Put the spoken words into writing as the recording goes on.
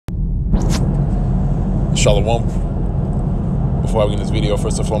Shalom. Before I begin this video,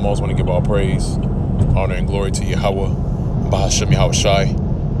 first and foremost, I want to give all praise, honor, and glory to Yahweh, Bahashem Yahweh Shai,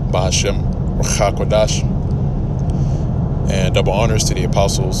 Bahashem Rachak Kodash, and double honors to the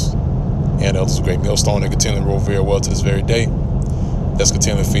apostles and elders of Great Millstone that continually rule very well to this very day. That's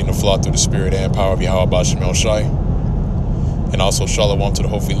continually feeding the flock through the spirit and power of Yahweh Bahashem Yahweh Shai. And also Shalom to the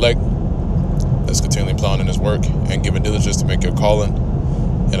whole elect that's continually plowing in his work and giving diligence to make your calling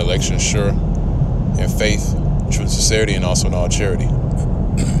and election sure in faith, truth, and sincerity, and also in all charity.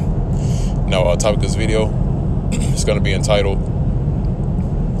 Now, topic of this video is going to be entitled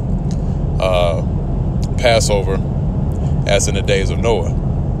Passover as in the days of Noah.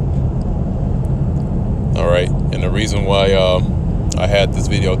 All right, and the reason why I had this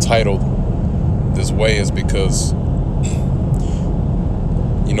video titled this way is because,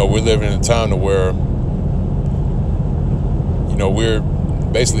 you know, we're living in a time to where, you know, we're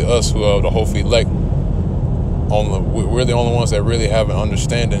basically us who are the whole elect. We're the only ones that really have an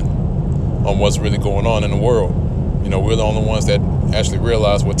understanding on what's really going on in the world. You know, we're the only ones that actually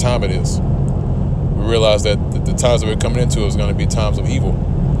realize what time it is. We realize that the times that we're coming into is going to be times of evil.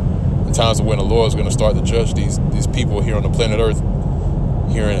 The times of when the Lord is going to start to judge these people here on the planet Earth,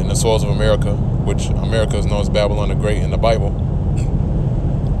 here in the soils of America, which America is known as Babylon the Great in the Bible.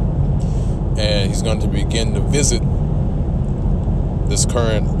 And he's going to begin to visit this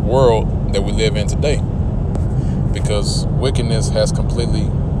current world that we live in today, because wickedness has completely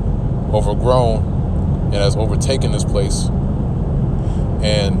overgrown and has overtaken this place,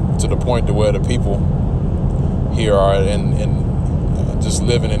 and to the point to where the people here are in just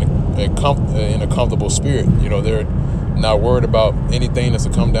living in a comfortable spirit. You know, they're not worried about anything that's to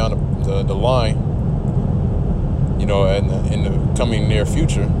come down the line, you know, and in the coming near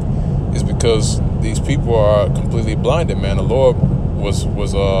future, is because these people are completely blinded, man. The Lord was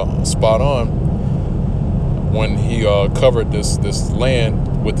spot on when he covered this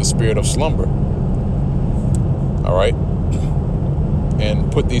land with the spirit of slumber. All right, and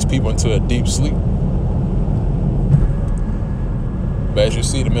put these people into a deep sleep. But as you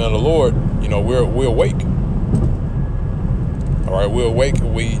see the men of the Lord, you know, we're awake. All right, we're awake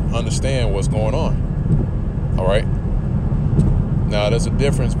and we understand what's going on. All right. Now, there's a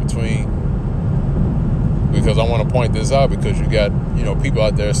difference between, because I want to point this out, because you got, you know, people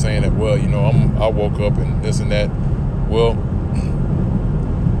out there saying that, well, you know, I woke up and this and that. Well,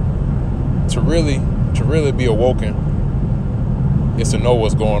 to really be awoken is to know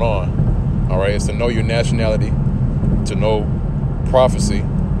what's going on. All right, it's to know your nationality, to know prophecy,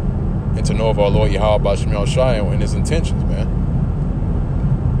 and to know of our Lord Yahweh Bahashem Yahweh Shai and his intentions, man.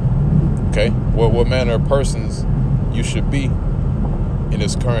 Okay, what manner of persons you should be in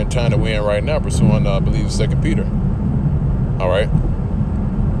this current time that we're in right now, pursuing, I believe, 2 Peter. All right,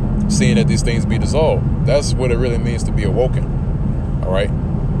 seeing that these things be dissolved. That's what it really means to be awoken. All right.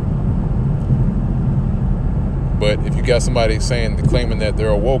 But if you got somebody claiming that they're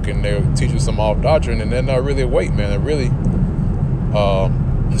awoken, they'll teach you some off doctrine, and they're not really awake, man. They're really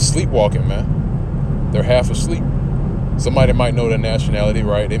sleepwalking, man. They're half asleep. Somebody might know their nationality,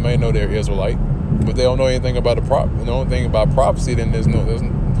 right? They may know they're Israelite, but they don't know anything about the only thing about prophecy. Then there's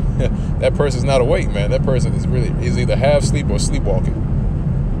that person's not awake, man. That person is either half asleep or sleepwalking.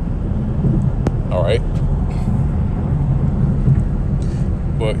 All right.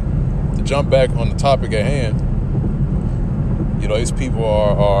 But to jump back on the topic at hand, you know, these people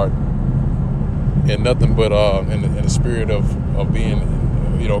are in nothing but in the spirit of being,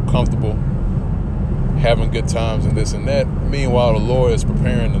 you know, comfortable, having good times and this and that. Meanwhile, the Lord is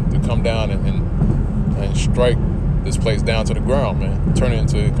preparing to come down and strike this place down to the ground, man, turn it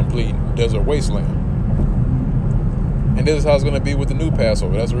into a complete desert wasteland. And this is how it's going to be with the new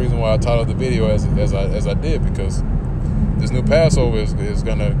Passover. That's the reason why I titled the video as I did, because this new Passover is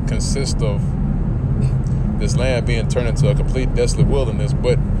going to consist of this land being turned into a complete desolate wilderness.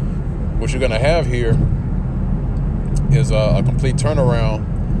 But what you're going to have here is a complete turnaround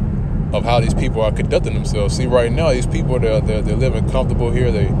of how these people are conducting themselves. See, right now, these people, they're living comfortable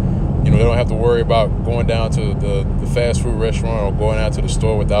here. They don't have to worry about going down to the fast food restaurant or going out to the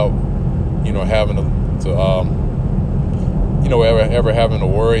store without, you know, having to you know, ever having to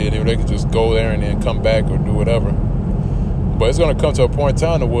worry. They can just go there and then come back or do whatever. But it's going to come to a point in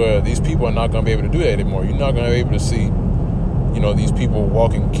time where these people are not going to be able to do that anymore. You're not going to be able to see, you know, these people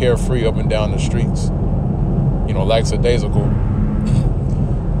walking carefree up and down the streets, you know, lackadaisical.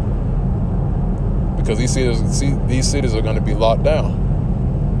 Because these cities are going to be locked down.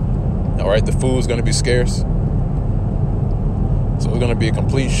 All right, the food is going to be scarce. So it's going to be a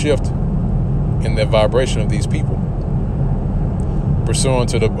complete shift in the vibration of these people. Pursuant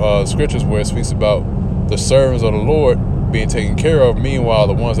to the scriptures where it speaks about the servants of the Lord being taken care of. Meanwhile,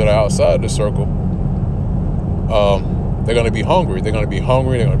 the ones that are outside the circle, they're going to be hungry. They're going to be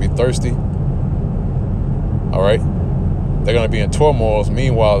hungry. They're going to be thirsty. All right. They're going to be in turmoil.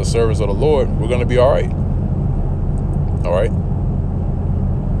 Meanwhile, the servants of the Lord, we're going to be all right. All right.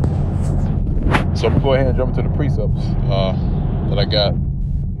 So I'm going to go ahead and jump into the precepts that I got.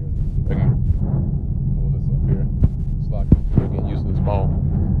 I can pull this up here. It's like I'm getting used to this phone.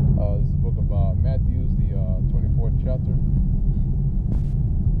 This is the book of Matthew, the 24th chapter.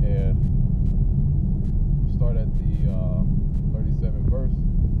 And we'll start at the 37th verse.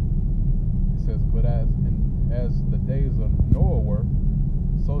 It says, "But as the days of Noah were,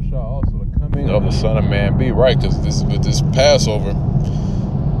 so shall also the coming of the Son of Man be." Right, because with this Passover,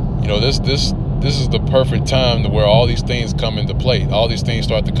 you know, this is the perfect time to where all these things come into play. All these things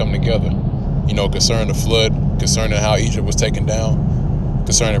start to come together. You know, concerning the flood, concerning how Egypt was taken down,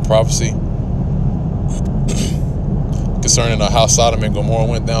 concerning prophecy, concerning how Sodom and Gomorrah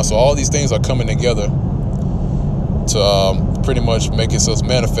went down. So all these things are coming together to pretty much make itself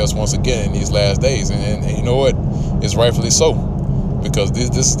manifest once again in these last days. And you know what? It's rightfully so, because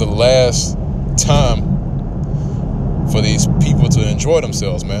this is the last time for these people to enjoy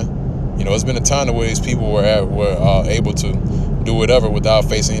themselves, man. You know, it's been a time where these people were able to do whatever without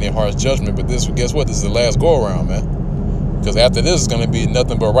facing any harsh judgment. But guess what? This is the last go around, man. Because after this, it's going to be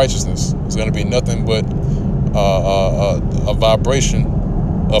nothing but righteousness. It's going to be nothing but a vibration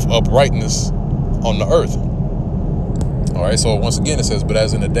of uprightness on the earth. All right. So once again, it says, "But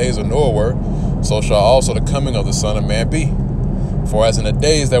as in the days of Noah were, so shall also the coming of the Son of Man be. For as in the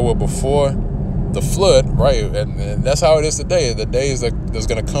days that were before the flood," right, and that's how it is today. The days that's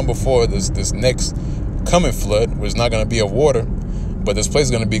going to come before this next coming flood, which is not going to be of water, but this place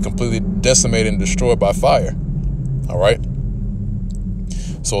is going to be completely decimated and destroyed by fire. All right.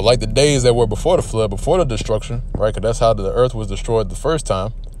 So like the days that were before the flood, before the destruction, right, because that's how the earth was destroyed the first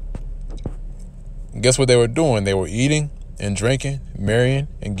time. Guess what they were doing? They were eating and drinking, marrying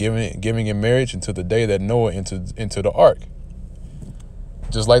and giving in marriage until the day that Noah entered into the ark.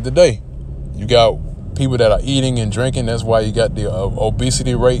 Just like today. You got people that are eating and drinking. That's why you got the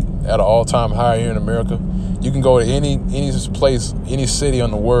obesity rate at an all-time high here in America. You can go to any place, any city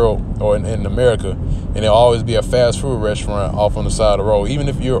in the world or in America, and there'll always be a fast food restaurant off on the side of the road. Even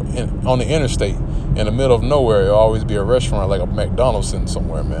if you're on the interstate in the middle of nowhere, there'll always be a restaurant like a McDonald's sitting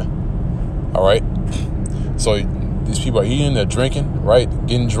somewhere, man. All right. So these people are eating, they're drinking, right?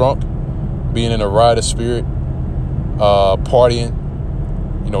 Getting drunk, being in a riotous spirit, partying.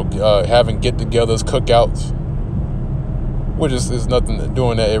 You know, having get-togethers, cookouts, which is nothing.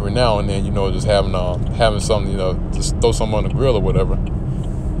 Doing that every now and then, you know, just having something, you know, just throw something on the grill or whatever,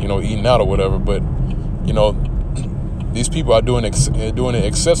 you know, eating out or whatever. But you know, these people are doing it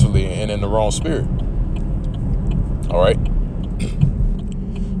excessively and in the wrong spirit. All right.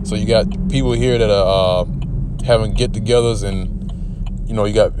 So you got people here that are having get-togethers, and you know,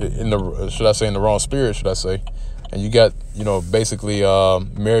 you got in the wrong spirit, should I say? And you got, you know, basically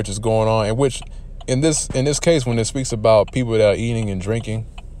marriages going on, in which in this case, when it speaks about people that are eating and drinking,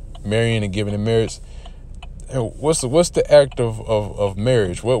 marrying and giving in marriage, what's the act of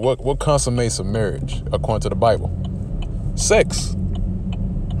marriage? What consummates a marriage according to the Bible? Sex.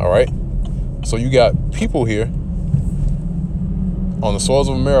 All right. So you got people here on the soils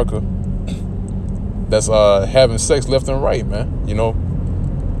of America that's having sex left and right, man. You know.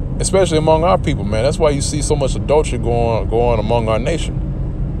 Especially among our people, man. That's why you see so much adultery going on among our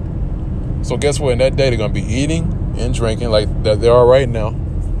nation. So guess what? In that day, they're going to be eating and drinking like that they are right now.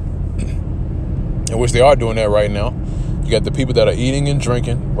 In which they are doing that right now. You got the people that are eating and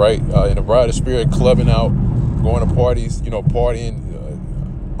drinking, right? In a riotous spirit, clubbing out, going to parties, you know, partying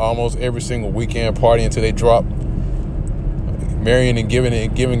almost every single weekend, partying until they drop. Marrying and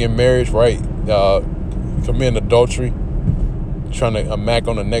giving in marriage, right? Committing adultery. Trying to mac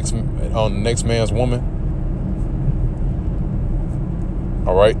on the next man's woman.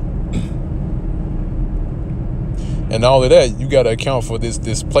 All right. And all of that, you got to account for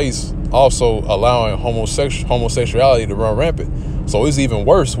this place also allowing homosexuality to run rampant. So it's even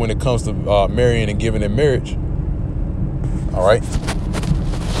worse when it comes to marrying and giving in marriage. All right.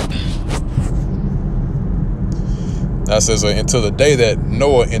 That says until the day that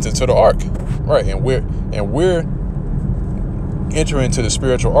Noah entered into the ark. Right. And we're entering into the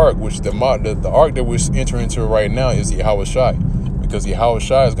spiritual ark, which the ark that we're entering into right now is Yahweh Shai, because Yahweh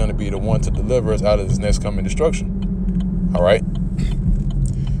Shai is going to be the one to deliver us out of this next coming destruction. All right.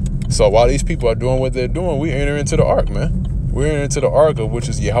 So while these people are doing what they're doing, we enter into the ark, man. We're entering into the ark, of which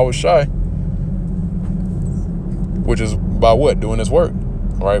is Yahweh Shai, which is by what? Doing his work.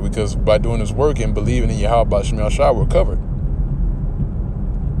 All right, because by doing this work and believing in Yahweh B'Shem Yahushua, we're covered.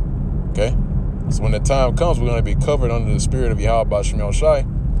 Okay? So when the time comes, we're going to be covered under the spirit of Yahweh B'Shem Yahushua.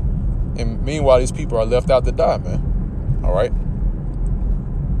 And meanwhile, these people are left out to die, man. All right?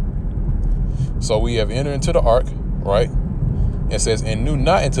 So we have entered into the ark, right? It says, and knew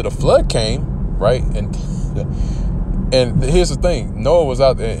not until the flood came, right? And here's the thing. Noah was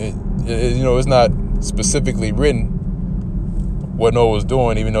out there. It's not specifically written what Noah was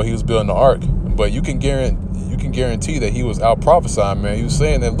doing, even though he was building the ark. But you can guarantee that he was out prophesying, man. He was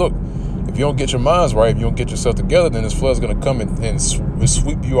saying that, look, if you don't get your minds right, if you don't get yourself together, then this flood's going to come and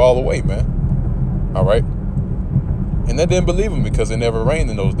sweep you all away, man. All right? And they didn't believe him because it never rained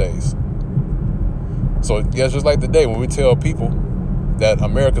in those days. So, yeah, it's just like today when we tell people that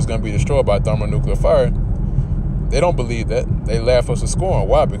America's going to be destroyed by thermonuclear fire, they don't believe that. They laugh us to scorn.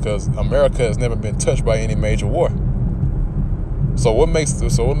 Why? Because America has never been touched by any major war. So what makes you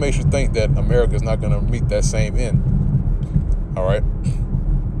think that America is not going to meet that same end? All right?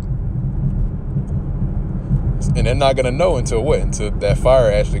 And they're not going to know until what? Until that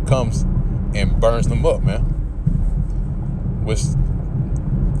fire actually comes and burns them up, man. Which,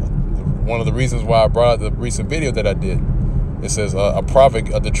 one of the reasons why I brought out the recent video that I did, it says a prophet,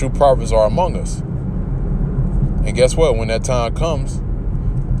 the true prophets are among us. And guess what? When that time comes,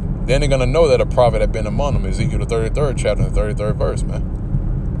 then they're going to know that a prophet had been among them. Ezekiel the 33rd chapter and the 33rd verse, man.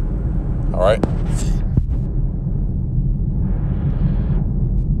 All right?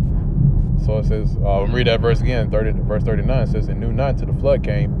 So it says, let me read that verse again. Verse 39 says, and knew not till the flood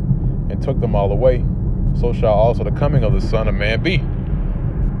came and took them all away. So shall also the coming of the Son of Man be.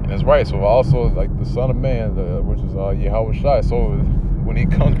 And that's right. So also, like the Son of Man, which is Yahweh Shai. So when he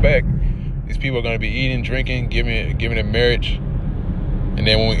comes back, these people are going to be eating, drinking, giving it marriage. And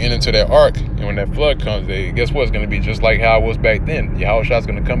then when we enter into that ark, and when that flood comes, guess what? It's going to be just like how it was back then. Yahweh Shai is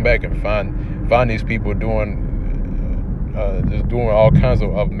going to come back and find these people just doing all kinds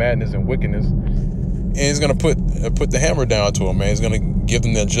of madness and wickedness. And he's going to put the hammer down to them, man. He's going to give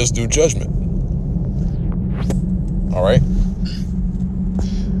them their just due judgment. All right?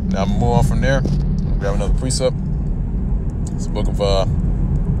 Now, I'm going to move on from there. I'll grab another precept. It's the book of 2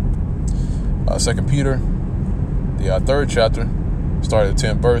 Peter, the 3rd chapter, starting at the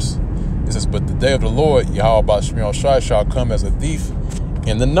 10th verse. It says, but the day of the Lord, Yahweh B'Shem Yahushua, shall come as a thief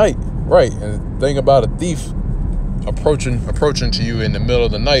in the night. Right. And the thing about a thief approaching to you in the middle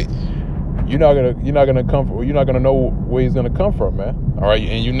of the night, you're not gonna know where he's gonna come from, man. All right,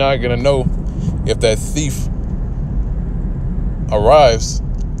 and you're not gonna know if that thief arrives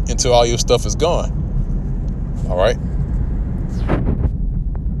until all your stuff is gone. All right.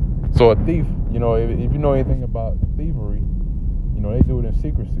 So a thief, if you know anything about thievery, they do it in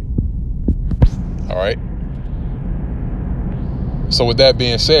secrecy. All right. So with that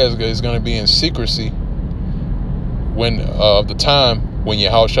being said, it's going to be in secrecy when the time when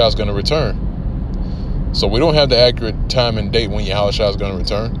Yahushua is going to return. So we don't have the accurate time and date when Yahushua is going to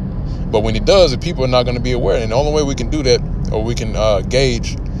return. But when he does, the people are not going to be aware. And the only way we can do that, or we can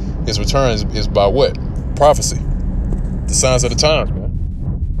gauge his return, is by what? Prophecy. The signs of the times, man.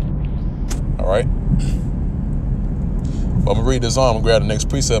 All right. Well, I'm going to read this on. I'm going to grab the next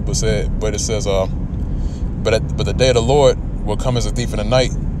precept. But it says, but the day of the Lord will come as a thief in the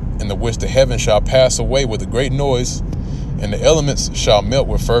night, in the which the heavens shall pass away with a great noise, and the elements shall melt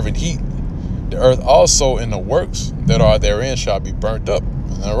with fervent heat. The earth also and the works that are therein shall be burnt up.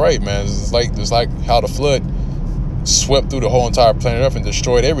 All right, man. It's like how the flood swept through the whole entire planet Earth and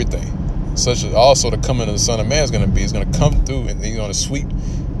destroyed everything. Such as also the coming of the Son of Man is going to be. He's going to come through and he's going to sweep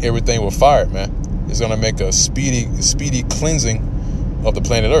everything with fire, man. It's going to make a speedy cleansing of the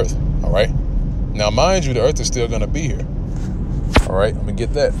planet Earth. All right. Now, mind you, the Earth is still going to be here. All right. I'm going to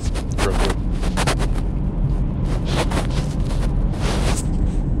get that real quick.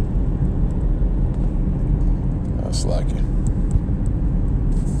 That's like it.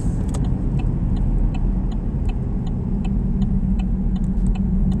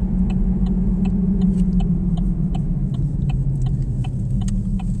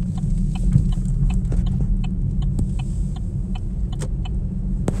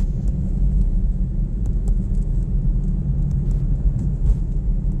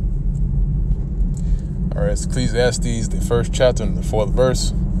 All right, it's Ecclesiastes, the 1st chapter and the 4th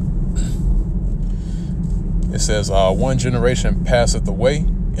verse. It says, one generation passeth away,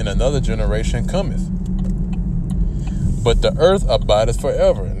 and another generation cometh. But the earth abideth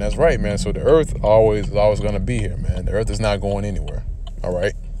forever. And that's right, man. So the earth is always going to be here, man. The earth is not going anywhere. All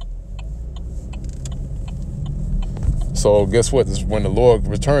right. So guess what? When the Lord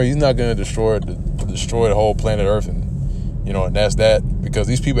returns, he's not going to destroy the whole planet Earth and And that's that, because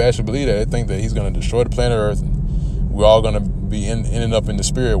these people actually believe that. They think that he's going to destroy the planet Earth and we're all going to be ending up in the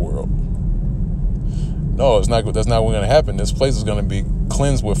spirit world. No, it's not. That's not what's going to happen. This place is going to be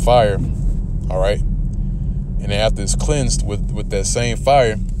cleansed with fire. All right. And then after it's cleansed with that same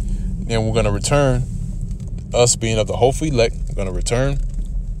fire, then we're going to return. Us being of the hopeful elect, we're going to return.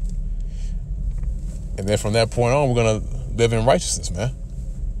 And then from that point on, we're going to live in righteousness, man.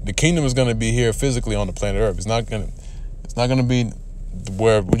 The kingdom is going to be here physically on the planet Earth. It's not going to be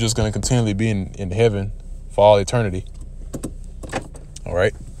where we're just going to continually be in heaven for all eternity. All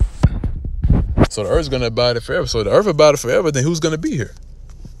right. So the earth is going to abide it forever. So if the earth abided forever, then who's going to be here?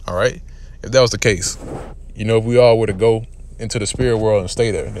 All right. If that was the case, if we all were to go into the spirit world and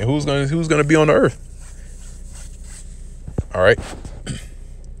stay there, then who's going to be on the earth? All right.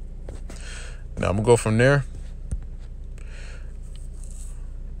 Now I'm going to go from there.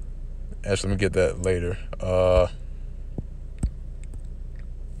 Actually, let me get that later.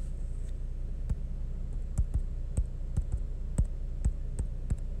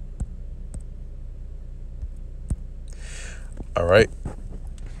 All right.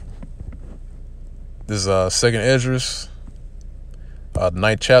 This is Second Esdras, the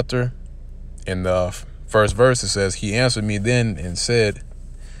 9th chapter. In the first verse, it says, "He answered me then and said,"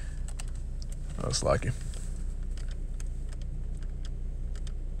 looks like it.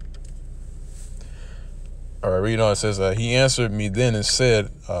 All right, read on. It says, "He answered me then and said,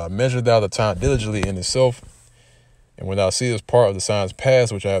 measure thou the time diligently in itself, and when thou seest part of the signs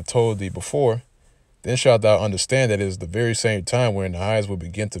past, which I have told thee before, then shalt thou understand that it is the very same time wherein the highest will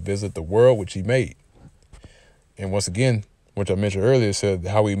begin to visit the world which he made." And once again, which I mentioned earlier, said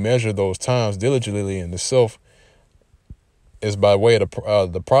how we measure those times diligently in itself is by way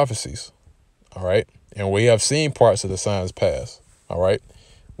of the prophecies. All right. And we have seen parts of the signs past. All right.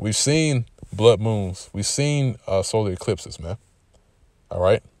 We've seen blood moons. We've seen solar eclipses, man. All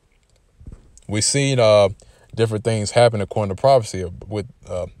right. We've seen different things happen according to prophecy with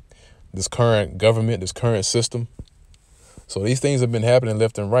this current government, this current system. So these things have been happening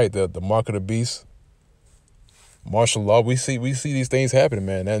left and right. The mark of the beast, martial law. We see these things happening,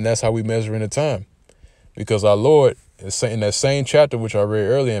 man. And that's how we measure in the time. Because our Lord, in that same chapter, which I read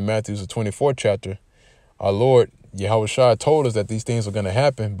earlier in Matthew's 24th chapter, our Lord, Yahweh Shai, told us that these things are going to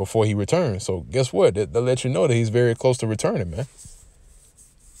happen before he returns. So guess what? They'll let you know that he's very close to returning, man.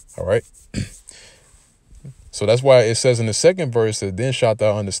 All right. So that's why it says in the second verse that then shalt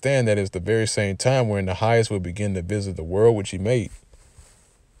thou understand that it's the very same time wherein the highest will begin to visit the world which he made.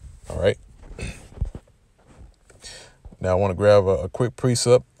 All right. Now I want to grab a quick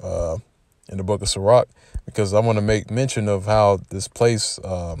precept in the book of Sirach, because I want to make mention of how this place,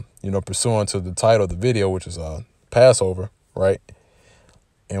 pursuant to the title of the video, which is Passover, right?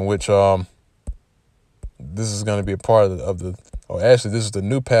 In which this is going to be a part this is the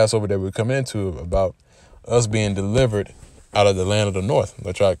new Passover that we're coming into, about us being delivered out of the land of the north,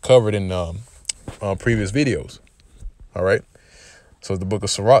 which I covered in previous videos. All right. So the book of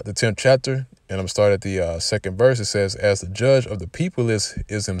Sirach, the 10th chapter, and I'm starting at the second verse. It says, "As the judge of the people is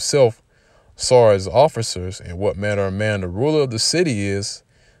himself, so are his officers, and what manner of man the ruler of the city is,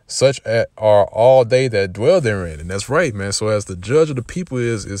 such are all they that dwell therein." And that's right, man. So as the judge of the people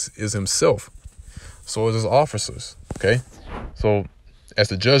is himself, so is his officers. Okay. So as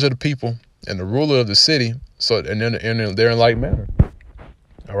the judge of the people and the ruler of the city, so they're in like manner.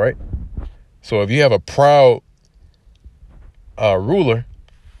 All right. So if you have a proud ruler,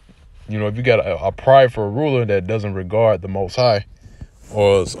 if you got a prideful ruler that doesn't regard the Most High,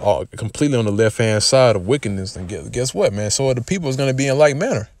 or is completely on the left-hand side of wickedness, then guess what, man? So the people is going to be in like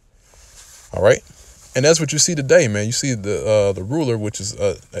manner. All right. And that's what you see today, man. You see the ruler, which is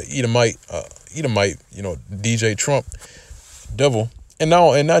Edomite, DJ Trump, devil, and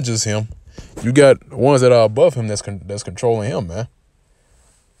not just him. You got ones that are above him that's controlling him, man.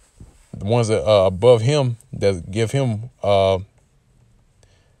 The ones that are above him that give him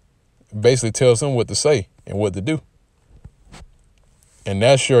basically tells him what to say and what to do. And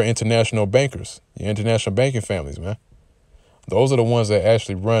that's your international bankers, your international banking families, man. Those are the ones that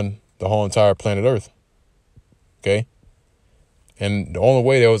actually run the whole entire planet Earth. Okay. And the only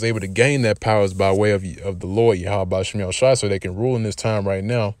way they was able to gain that power is by way of the Lord Yahweh Bashim Shai, so they can rule in this time right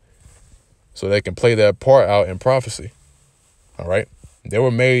now, so they can play that part out in prophecy. All right. They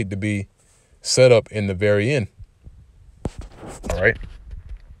were made to be set up in the very end. All right.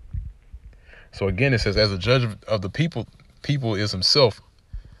 So again, it says, as a judge of the people is himself,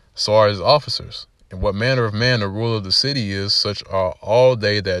 so are his officers. And what manner of man the ruler of the city is, such are all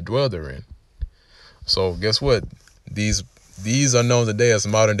they that dwell therein. So guess what? These are known today as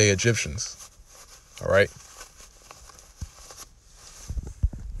modern day Egyptians. All right.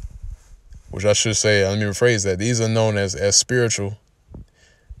 which I should say, let me rephrase that. These are known as spiritual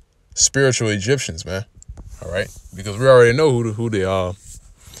Egyptians, man. All right, because we already know who the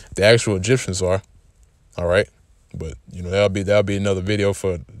actual Egyptians are. All right, but that'll be another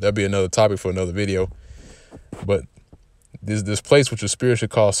topic for another video. But this place which is spiritually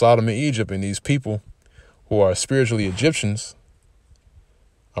called Sodom and Egypt, and these people who are spiritually Egyptians,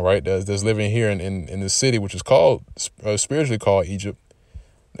 all right, that's living here in this city which is called spiritually called Egypt,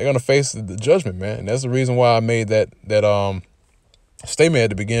 they're gonna face the judgment, man. And that's the reason why I made that statement at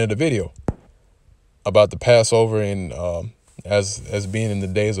the beginning of the video about the Passover and as being in the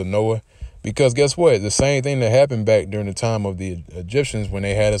days of Noah. Because guess what? The same thing that happened back during the time of the Egyptians when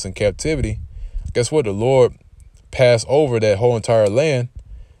they had us in captivity. Guess what? The Lord passed over that whole entire land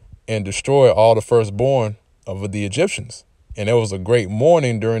and destroyed all the firstborn of the Egyptians. And it was a great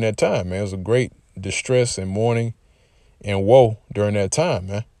mourning during that time, man. It was a great distress and mourning and woe during that time,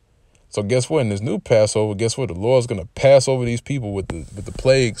 man. So guess what? In this new Passover, guess what? The Lord's going to pass over these people with the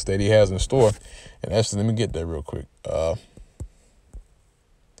plagues that he has in store. And actually, let me get that real quick.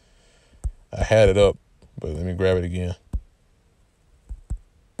 I had it up, but let me grab it again.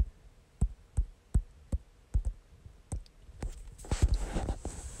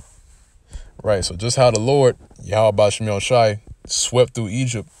 Right, so just how the Lord, Yahweh Bashim Shai, swept through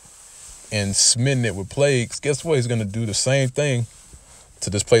Egypt and smitten it with plagues, guess what? He's going to do the same thing to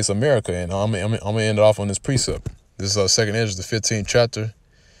displace America. And I'm going to end it off on this precept. This is 2nd Ezra, the 15th chapter.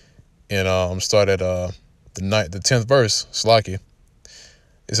 And I'm start at the 10th verse, Slaki.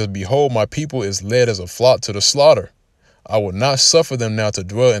 It says, "Behold, my people is led as a flock to the slaughter. I will not suffer them now to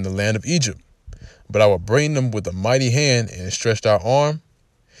dwell in the land of Egypt, but I will bring them with a mighty hand and stretched out arm,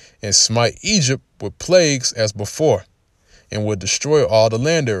 and smite Egypt with plagues as before, and will destroy all the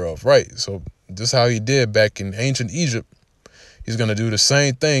land thereof." Right. So this is how he did back in ancient Egypt. He's going to do the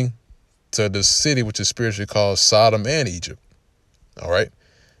same thing to the city, which is spiritually called Sodom and Egypt. All right.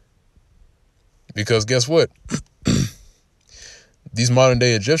 Because guess what? These modern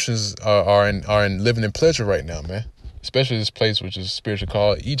day Egyptians are living in pleasure right now, man. Especially this place which is spiritually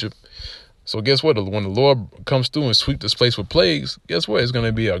called Egypt. So guess what? When the Lord comes through and sweep this place with plagues, guess what? It's going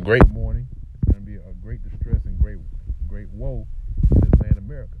to be a great mourning. It's going to be a great distress and great woe in this land,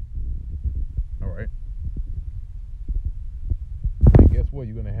 America. All right. And guess what?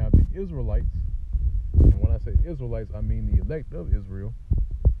 You're going to have the Israelites. And when I say Israelites, I mean the elect of Israel,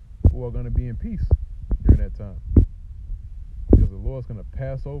 who are going to be in peace during that time. Because the Lord's going to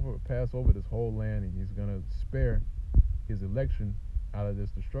pass over this whole land, and he's going to spare his election out of this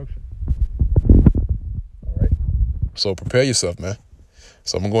destruction. All right. So prepare yourself, man.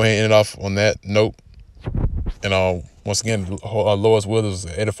 So I'm going to go ahead and end it off on that note. And once again, our Lord's will is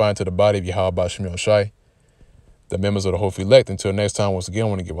edifying to the body of Yahweh Bashim Shai, the members of the Holy Elect. Until next time, once again, I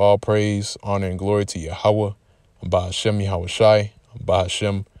want to give all praise, honor, and glory to Yahweh, Ba'ashem Yahweh Shai,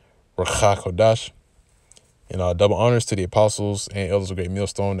 Ba'ashem Rachak Kodash. And double honors to the apostles and elders of Great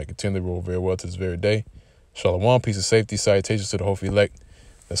Millstone that continually rule very well to this very day. Shalom, peace and safety, salutations to the Holy Elect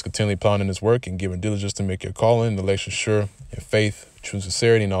that's continually plowing in this work and giving diligence to make your calling, the election sure in faith, true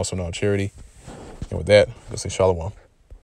sincerity, and also in all charity. And with that, let's say shalom.